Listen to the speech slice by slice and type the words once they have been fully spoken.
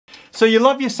So you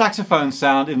love your saxophone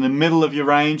sound in the middle of your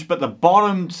range, but the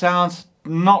bottom sounds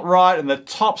not right and the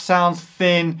top sounds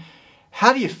thin.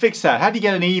 How do you fix that? How do you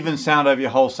get an even sound over your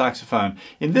whole saxophone?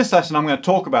 In this lesson, I'm going to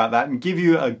talk about that and give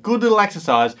you a good little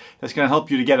exercise that's going to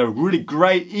help you to get a really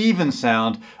great even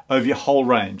sound over your whole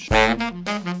range.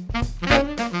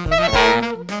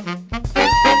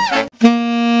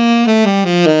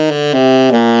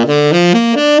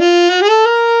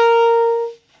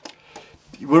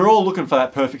 We're all looking for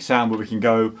that perfect sound where we can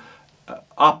go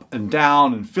up and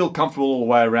down and feel comfortable all the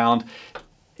way around.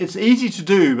 It's easy to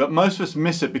do, but most of us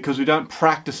miss it because we don't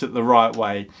practice it the right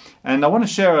way. And I want to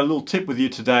share a little tip with you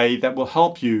today that will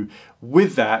help you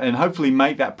with that and hopefully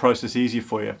make that process easier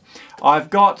for you. I've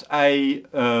got a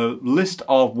list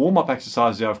of warm-up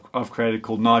exercises I've created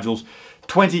called Nigel's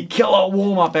 20 Killer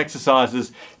Warm-Up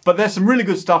exercises, but there's some really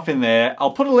good stuff in there.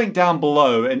 I'll put a link down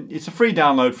below, and it's a free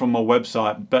download from my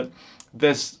website, but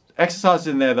there's exercises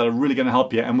in there that are really going to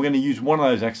help you, and we're going to use one of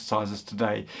those exercises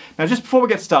today. Now, just before we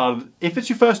get started, if it's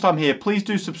your first time here, please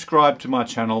do subscribe to my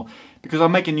channel because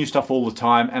I'm making new stuff all the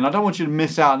time, and I don't want you to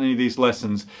miss out on any of these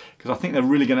lessons because I think they're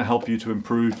really going to help you to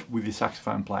improve with your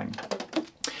saxophone playing.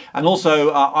 And also,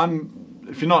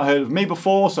 if you've not heard of me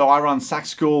before, so I run Sax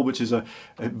School, which is a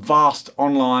vast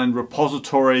online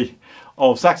repository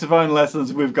of saxophone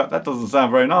lessons. We've got, that doesn't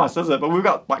sound very nice, does it? But we've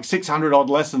got like 600 odd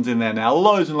lessons in there now,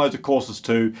 loads and loads of courses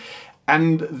too.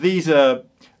 And these are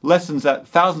lessons that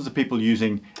thousands of people are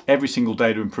using every single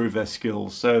day to improve their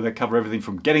skills. So they cover everything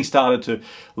from getting started to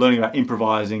learning about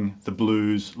improvising the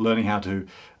blues, learning how to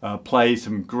play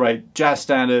some great jazz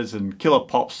standards and killer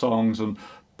pop songs and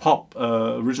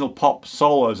original pop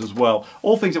solos as well.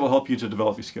 All things that will help you to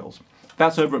develop your skills.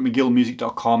 That's over at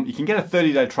McGillmusic.com. You can get a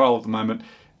 30-day trial at the moment.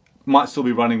 Might still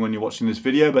be running when you're watching this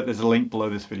video, but there's a link below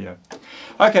this video.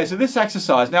 Okay, so this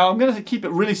exercise, now I'm going to keep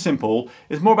it really simple.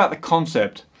 It's more about the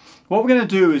concept. What we're going to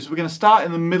do is we're going to start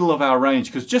in the middle of our range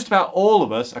because just about all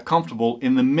of us are comfortable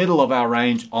in the middle of our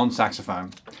range on saxophone.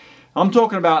 I'm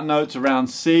talking about notes around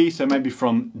C, so maybe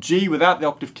from G without the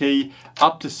octave key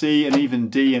up to C and even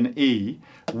D and E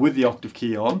with the octave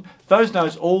key on. Those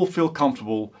notes all feel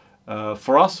comfortable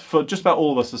for just about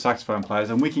all of us as saxophone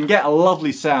players, and we can get a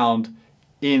lovely sound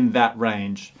in that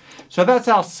range. So that's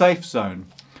our safe zone.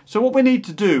 So what we need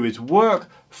to do is work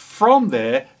from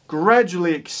there,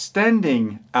 gradually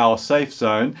extending our safe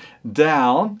zone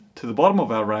down to the bottom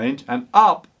of our range and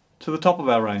up to the top of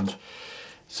our range.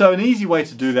 So an easy way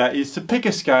to do that is to pick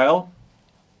a scale.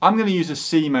 I'm going to use a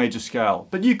C major scale,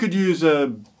 but you could use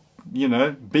a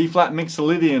B flat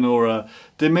mixolydian or a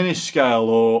diminished scale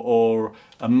or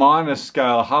a minor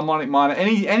scale, a harmonic minor,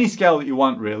 any scale that you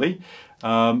want really.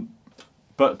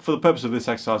 But for the purpose of this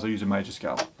exercise, I'll use a major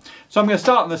scale. So I'm going to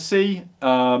start on the C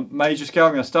major scale.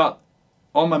 I'm going to start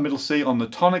on my middle C on the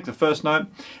tonic, the first note,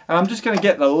 and I'm just going to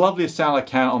get the loveliest sound I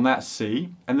can on that C,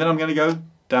 and then I'm going to go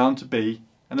down to B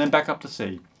and then back up to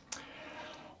C.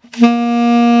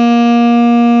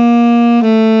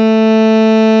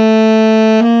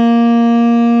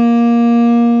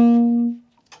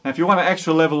 Now, if you want an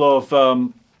extra level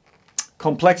of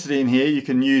complexity in here, you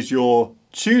can use your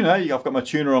tuner. I've got my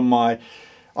tuner on my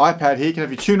iPad here. You can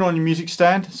have your tuner on your music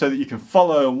stand so that you can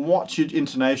follow and watch your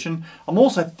intonation. I'm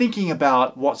also thinking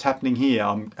about what's happening here.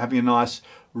 I'm having a nice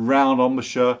round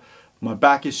embouchure. My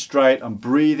back is straight. I'm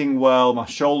breathing well. My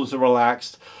shoulders are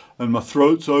relaxed and my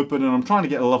throat's open, and I'm trying to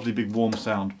get a lovely big warm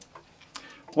sound.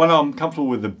 When I'm comfortable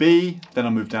with the B, then I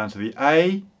move down to the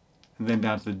A, and then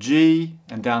down to the G,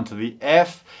 and down to the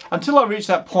F, until I reach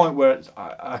that point where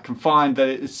I can find that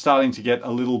it's starting to get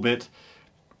a little bit,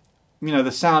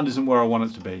 the sound isn't where I want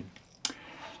it to be.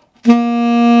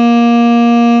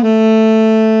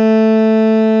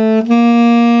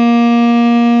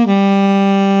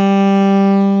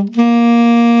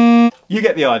 You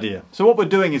get the idea. So what we're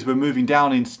doing is we're moving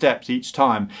down in steps each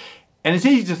time. And it's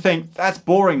easy to think, that's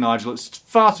boring, Nigel. It's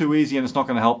far too easy and it's not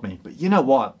going to help me. But you know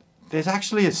what? There's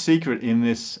actually a secret in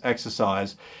this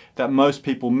exercise that most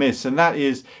people miss, and that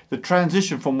is the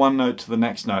transition from one note to the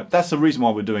next note. That's the reason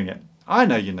why we're doing it. I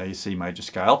know you know your C major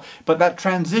scale, but that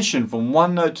transition from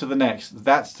one note to the next,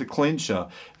 that's the clincher.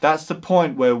 That's the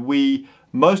point where we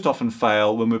most often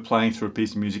fail when we're playing through a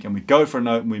piece of music and we go for a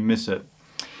note and we miss it.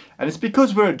 And it's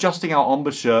because we're adjusting our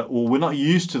embouchure, or we're not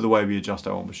used to the way we adjust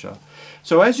our embouchure.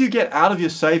 So as you get out of your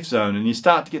safe zone and you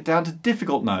start to get down to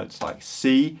difficult notes like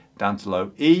C down to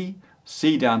low E,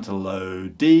 C down to low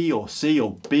D or C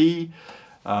or B,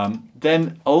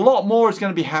 then a lot more is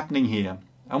going to be happening here.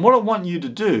 And what I want you to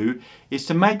do is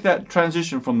to make that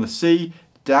transition from the C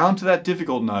down to that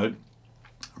difficult note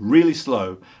really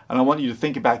slow. And I want you to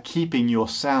think about keeping your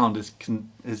sound as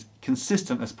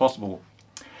consistent as possible.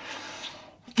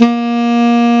 So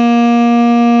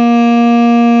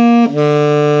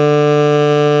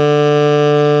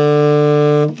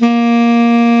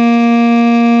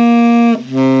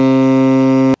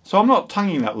I'm not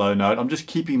tonguing that low note, I'm just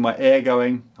keeping my air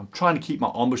going. I'm trying to keep my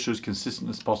embouchure as consistent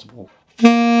as possible.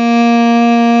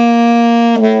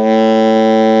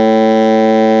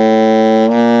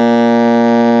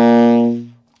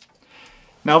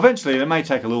 Now eventually, and it may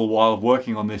take a little while of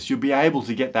working on this, you'll be able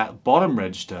to get that bottom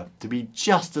register to be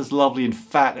just as lovely and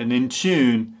fat and in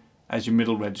tune as your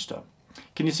middle register.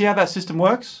 Can you see how that system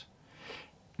works?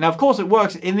 Now of course it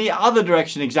works in the other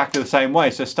direction exactly the same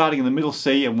way. So starting in the middle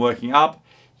C and working up,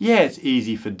 yeah, it's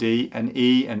easy for D and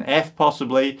E and F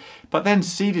possibly, but then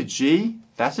C to G,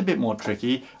 that's a bit more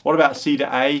tricky. What about C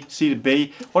to A, C to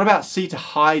B? What about C to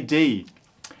high D?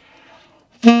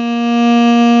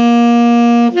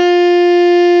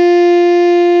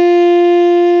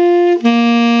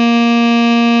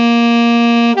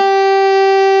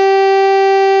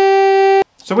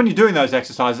 So when you're doing those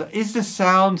exercises, is the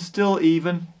sound still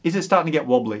even? Is it starting to get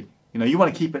wobbly? You know, you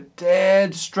want to keep it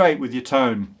dead straight with your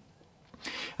tone.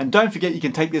 And don't forget you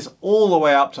can take this all the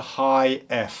way up to high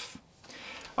F.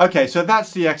 Okay, so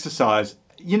that's the exercise.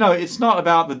 You know, it's not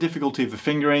about the difficulty of the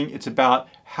fingering, it's about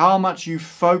how much you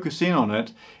focus in on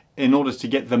it in order to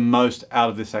get the most out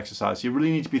of this exercise. You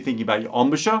really need to be thinking about your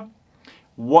embouchure,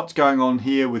 what's going on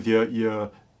here with your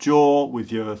jaw,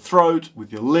 with your throat,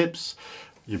 with your lips,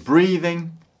 your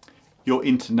breathing, your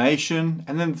intonation,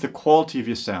 and then the quality of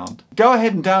your sound. Go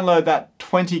ahead and download that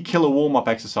 20 killer warm-up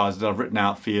exercises that I've written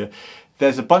out for you.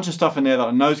 There's a bunch of stuff in there that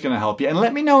I know is going to help you. And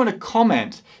let me know in a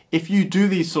comment if you do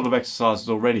these sort of exercises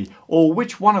already, or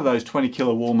which one of those 20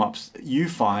 killer warm-ups you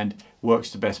find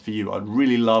works the best for you. I'd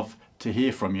really love to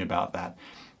hear from you about that.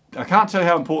 I can't tell you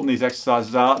how important these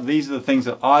exercises are. These are the things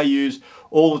that I use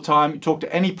all the time. You talk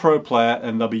to any pro player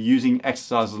and they'll be using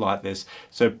exercises like this.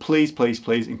 So please, please,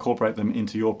 please incorporate them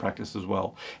into your practice as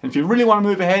well. And if you really want to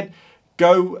move ahead,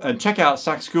 go and check out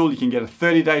Sax School. You can get a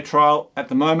 30-day trial at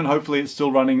the moment. Hopefully it's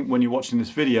still running when you're watching this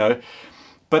video.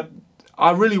 But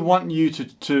I really want you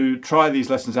to try these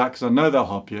lessons out because I know they'll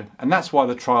help you. And that's why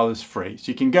the trial is free.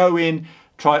 So you can go in,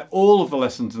 try all of the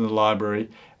lessons in the library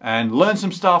and learn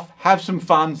some stuff, have some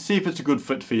fun, see if it's a good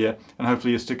fit for you, and hopefully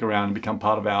you'll stick around and become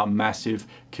part of our massive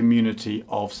community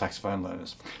of saxophone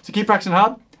learners. So keep practicing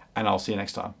hard, and I'll see you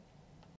next time.